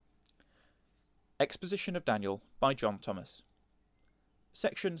Exposition of Daniel by John Thomas.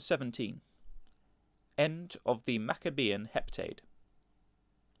 Section 17. End of the Maccabean Heptade.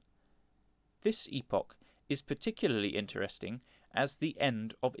 This epoch is particularly interesting as the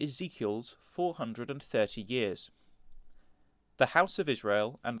end of Ezekiel's 430 years. The house of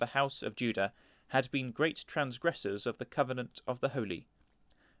Israel and the house of Judah had been great transgressors of the covenant of the holy,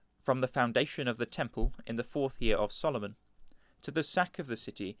 from the foundation of the temple in the 4th year of Solomon, to the sack of the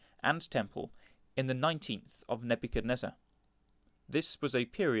city and temple in the 19th of Nebuchadnezzar. This was a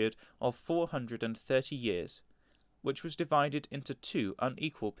period of 430 years, which was divided into two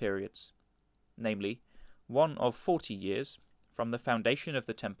unequal periods, namely, one of 40 years, from the foundation of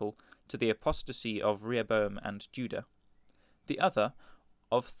the temple to the apostasy of Rehoboam and Judah, the other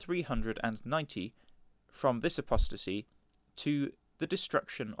of 390 from this apostasy to the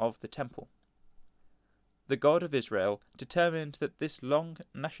destruction of the temple. The God of Israel determined that this long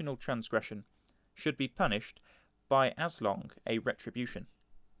national transgression should be punished by as long a retribution.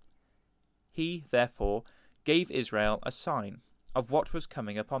 He, therefore, gave Israel a sign of what was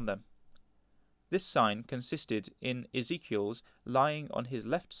coming upon them. This sign consisted in Ezekiel's lying on his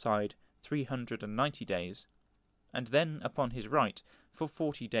left side 390 days, and then upon his right for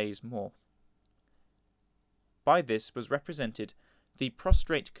 40 days more. By this was represented the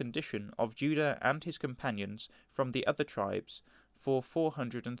prostrate condition of Judah and his companions from the other tribes for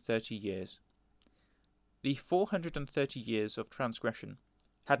 430 years. The 430 years of transgression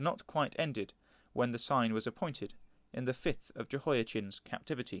had not quite ended when the sign was appointed in the 5th of Jehoiachin's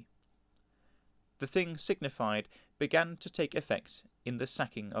captivity. The thing signified began to take effect in the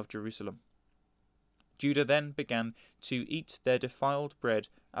sacking of Jerusalem. Judah then began to eat their defiled bread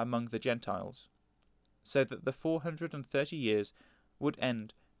among the Gentiles, so that the 430 years would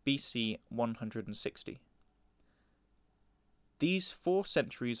end BC 160. These 4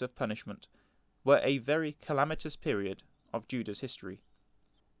 centuries of punishment were a very calamitous period of Judah's history.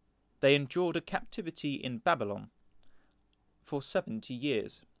 They endured a captivity in Babylon for 70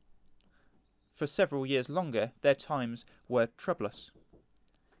 years. For several years longer, their times were troublous.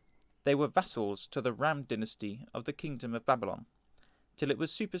 They were vassals to the Ram dynasty of the kingdom of Babylon, till it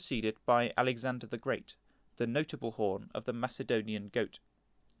was superseded by Alexander the Great, the notable horn of the Macedonian goat.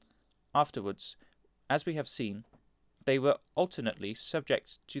 Afterwards, as we have seen, they were alternately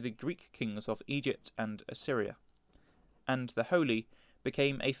subject to the Greek kings of Egypt and Assyria, and the Holy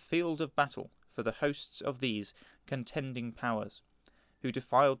became a field of battle for the hosts of these contending powers, who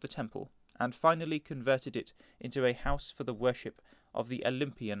defiled the temple and finally converted it into a house for the worship of the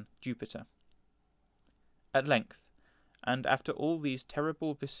Olympian Jupiter. At length, and after all these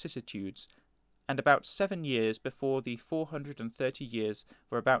terrible vicissitudes, and about 7 years before the 430 years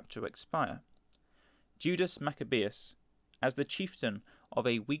were about to expire, Judas Maccabeus, as the chieftain of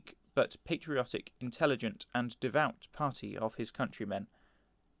a weak but patriotic, intelligent, and devout party of his countrymen,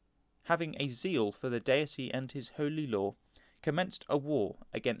 having a zeal for the deity and his holy law, commenced a war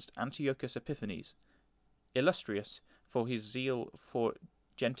against Antiochus Epiphanes, illustrious for his zeal for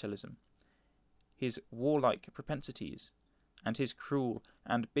Gentilism, his warlike propensities, and his cruel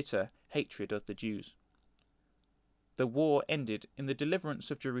and bitter hatred of the Jews. The war ended in the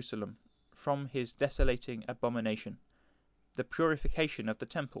deliverance of Jerusalem from his desolating abomination, the purification of the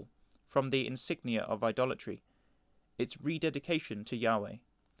temple from the insignia of idolatry, its rededication to Yahweh,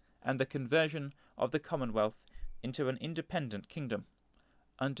 and the conversion of the commonwealth into an independent kingdom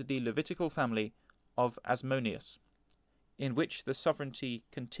under the Levitical family of Asmoneus, in which the sovereignty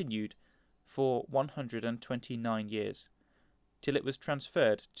continued for 129 years, till it was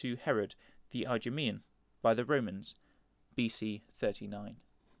transferred to Herod the Idumean by the Romans, BC 39.